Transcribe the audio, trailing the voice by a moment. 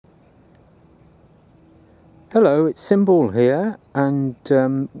Hello, it's Simball here, and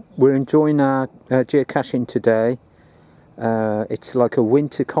we're enjoying our geocaching today. It's like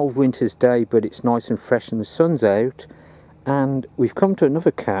a cold winter's day, but it's nice and fresh and the sun's out. And we've come to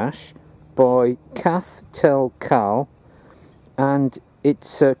another cache by Kath Tel Kal, and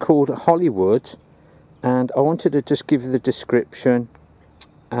it's called Hollywood. And I wanted to just give you the description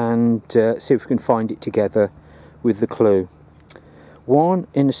and see if we can find it together with the clue. One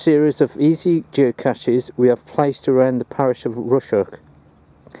in a series of easy geocaches we have placed around the parish of Rushock,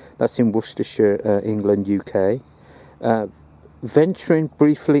 that's in Worcestershire, England, UK, venturing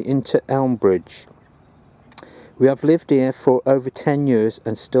briefly into Elmbridge. We have lived here for over 10 years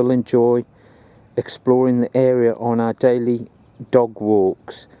and still enjoy exploring the area on our daily dog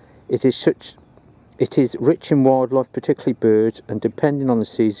walks. It is rich in wildlife, particularly birds, and depending on the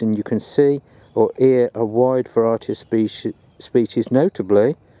season you can see or hear a wide variety of species.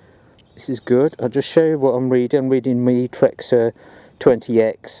 Notably, this is good. I'll just show you what I'm reading. I'm reading me Trex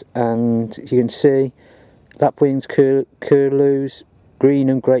 20X, and you can see lapwings, curlews, green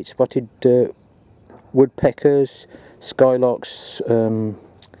and great spotted woodpeckers, skylarks.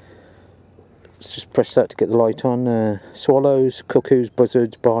 Let's just press that to get the light on. Swallows, cuckoos,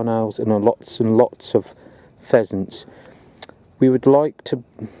 buzzards, barn owls, and lots of pheasants. We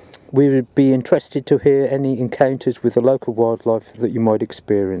would be interested to hear any encounters with the local wildlife that you might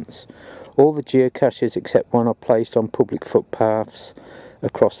experience. All the geocaches except one are placed on public footpaths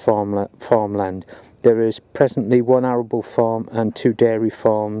across farmland. There is presently one arable farm and 2 dairy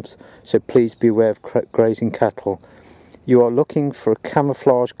farms, so please be aware of grazing cattle. You are looking for a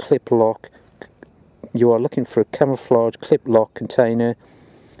camouflage clip lock. Container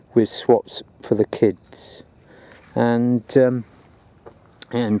with swaps for the kids.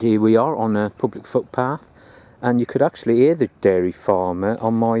 And here we are on a public footpath, and you could actually hear the dairy farmer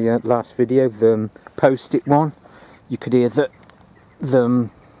on my last video, the post-it one. You could hear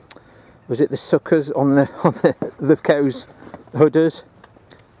was it the suckers on the cows' udders?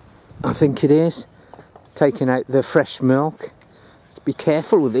 I think it is, taking out the fresh milk. Let's be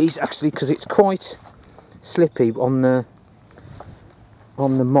careful with these actually, because it's quite slippy on the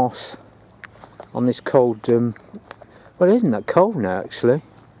moss on this cold. Well, it isn't that cold now, actually.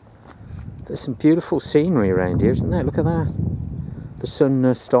 There's some beautiful scenery around here, isn't there? Look at that. The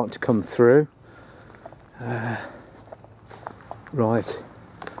sun starting to come through. Right.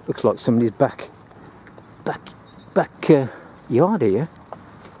 Looks like somebody's back yard here.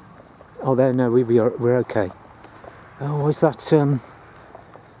 Oh, there, no, we're okay. Oh, is that?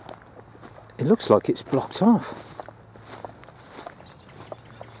 It looks like it's blocked off.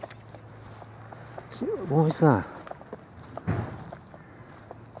 What is that?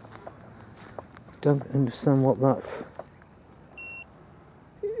 Don't understand what that's.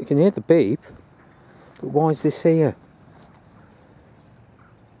 You can hear the beep, but why is this here?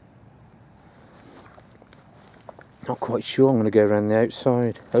 Not quite sure. I'm going to go around the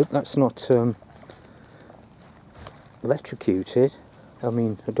outside. Hope that's not electrocuted. I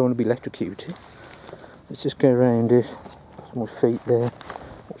mean, I don't want to be electrocuted. Let's just go around it. There's my feet there.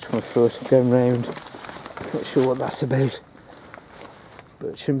 Watch my foot. Going round. Not sure what that's about, but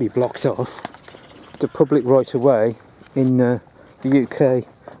it shouldn't be blocked off. The public right of way in the UK.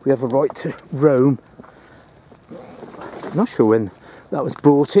 We have a right to roam. I'm not sure when that was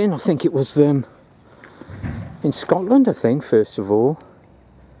brought in. I think it was in Scotland, I think, first of all.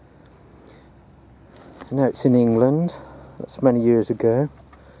 Now it's in England. That's many years ago.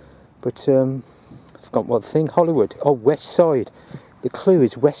 But I forgot what thing. Hollywood. Oh, West Side. The clue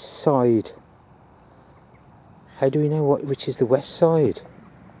is West Side. How do we know which is the West Side?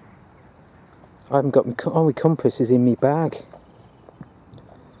 I haven't got my compass is in my bag.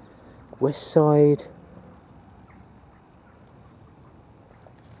 West Side.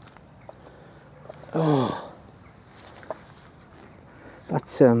 Oh,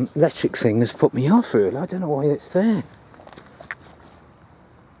 that electric thing has put me off really. I don't know why it's there.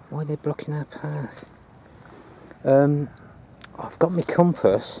 Why are they blocking our path? I've got my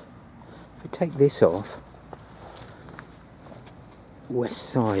compass. If we take this off, West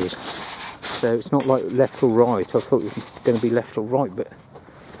Side. So it's not like left or right. I thought it was going to be left or right, but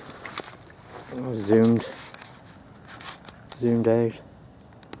I zoomed out.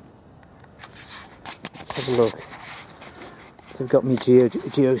 Let's have a look. So I've got my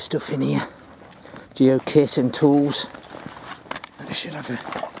geo stuff in here, geo kit and tools. I should have a.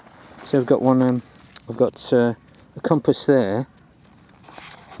 So I've got one. I've got a compass there,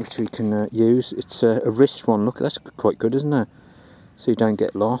 which we can use. It's a wrist one. Look, that's quite good, isn't it? So you don't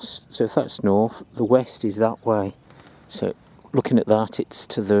get lost. So if that's north, the west is that way. So looking at that, it's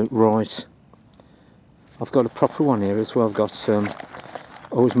to the right. I've got a proper one here as well. I've got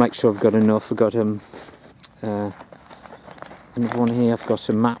always make sure I've got enough. I've got another one here. I've got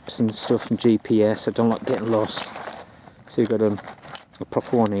some maps and stuff and GPS. I don't like getting lost. So you've got a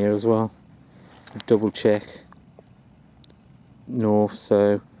proper one here as well. Double check. North,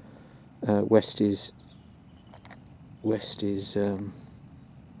 so west is west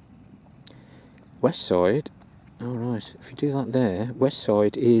side. Alright, if you do that there, west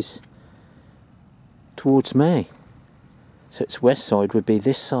side is towards me. So its west side would be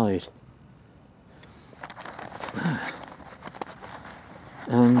this side.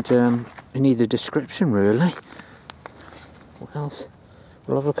 And we need the description really. What else?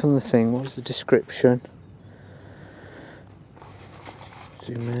 We'll have a look on the thing. What was the description?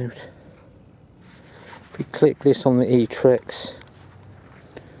 Zoom out. If we click this on the E-Trex,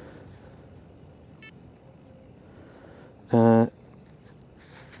 and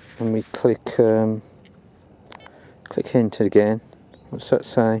we click hint again, what's that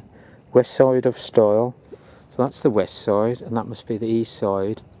say? West side of style. So that's the west side, and that must be the east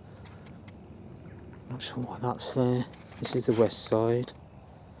side. Not sure why that's there. This is the west side.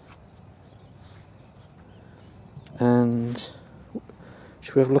 And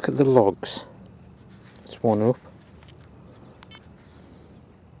should we have a look at the logs? There's one up.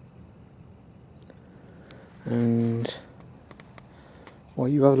 And while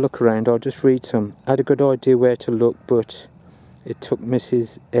you have a look around, I'll just read some. I had a good idea where to look, but it took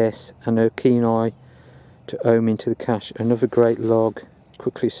Mrs. S and her keen eye to ohm into the cache. Another great log,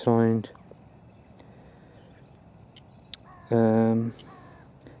 quickly signed.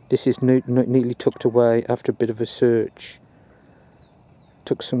 This is neatly tucked away after a bit of a search.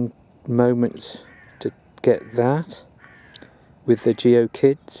 Took some moments to get that with the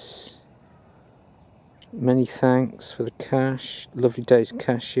Geocaches. Many thanks for the cache. Lovely days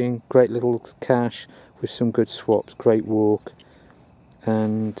caching. Great little cache with some good swaps. Great walk.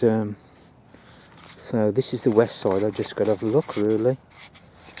 And so this is the west side. I just got to have a look really.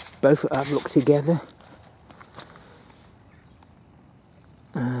 Both have a look together.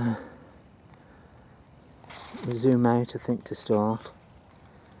 Zoom out, I think, to start.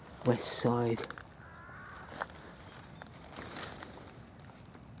 West side.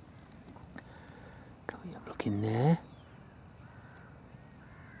 Can we have a look in there?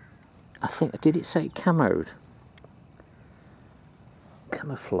 I think, did it say camoed?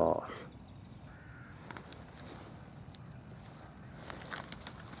 Camouflage.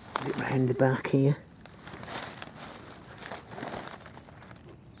 Is it round the back here?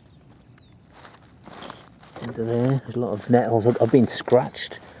 Into there, there's a lot of nettles. I've been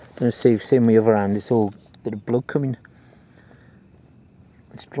scratched. Don't know if you've seen my other hand, it's all a bit of blood coming.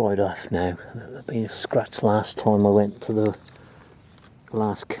 It's dried off now. I've been scratched last time I went to the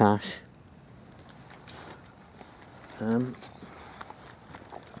last cache. I'm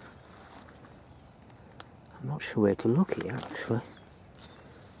not sure where to look here actually.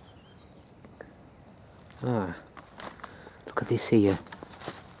 Look at this here.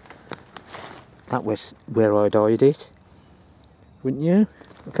 That was where I'd hide it, wouldn't you?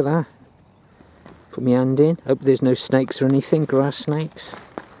 Look at that. Put my hand in. Hope there's no snakes or anything, grass snakes.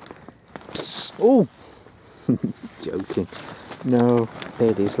 Psst. Oh! Joking. No,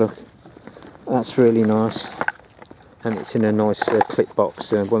 there it is, look. That's really nice. And it's in a nice clip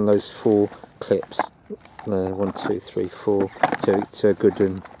box, one of those 4 clips. 1, 2, 3, 4. So it's a good,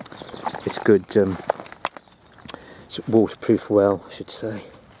 it's good, it's waterproof well, I should say.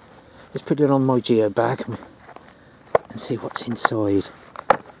 Let's put it on my geo bag and see what's inside.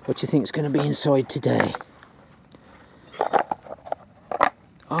 What do you think is going to be inside today?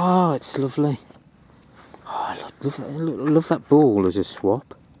 Oh, it's lovely. Oh, I love that ball as a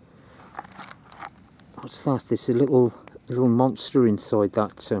swap. What's that? There's a little monster inside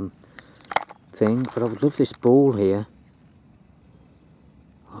that thing, but I would love this ball here.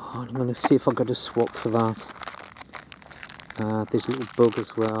 Oh, I'm going to see if I've got a swap for that. There's a little bug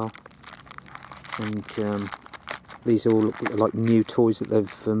as well. And these all look like new toys that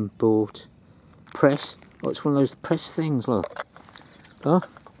they've bought. Press. Oh, it's one of those press things, look. Oh,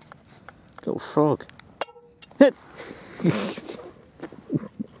 little frog. We'll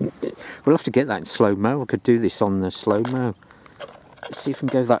have to get that in slow-mo. I could do this on the slow-mo. Let's see if we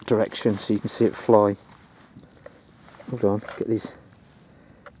can go that direction so you can see it fly. Hold on, get these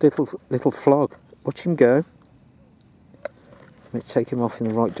little frog. Watch him go. Let's take him off in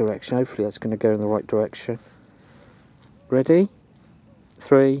the right direction. Hopefully that's going to go in the right direction. Ready?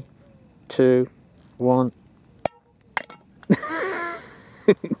 3, 2, 1.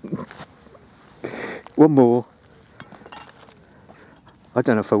 One more. I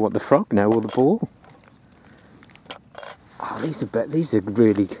don't know if I want the frog now or the ball. these are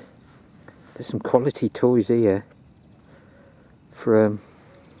really, there's some quality toys here for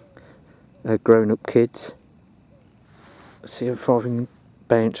grown-up kids. Let's see if I can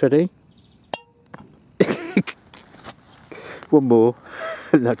bounce. Ready? One more,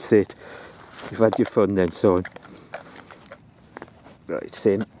 and that's it. You've had your fun then, son. Right,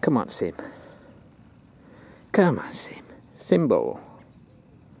 Sim. Come on, Sim. Come on, Sim. Simball.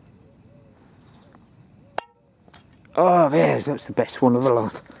 Oh, there's, that's the best one of the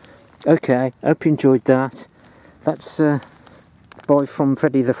lot. Okay, hope you enjoyed that. That's bye from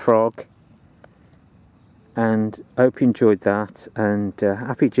Freddy the Frog. And hope you enjoyed that. And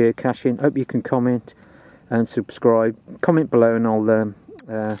happy geocaching. Hope you can comment and subscribe. Comment below and I'll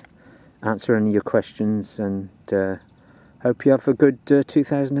answer any of your questions. And hope you have a good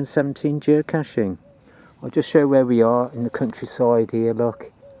 2017 geocaching. I'll just show where we are in the countryside here,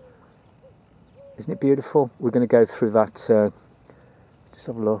 look. Isn't it beautiful? We're going to go through that, just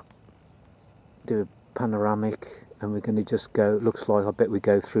have a look, do a panoramic, and we're going to just go, it looks like, I bet we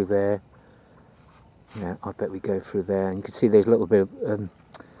go through there. Yeah, I bet we go through there. And you can see there's a little bit of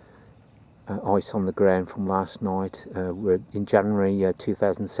ice on the ground from last night. We're in January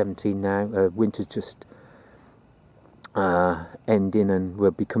 2017 now. Winter's just ending and we'll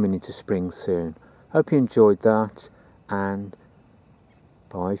be coming into spring soon. Hope you enjoyed that, and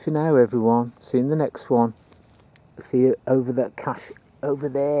bye for now, everyone. See you in the next one. See you over that cache over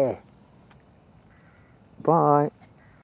there. Bye.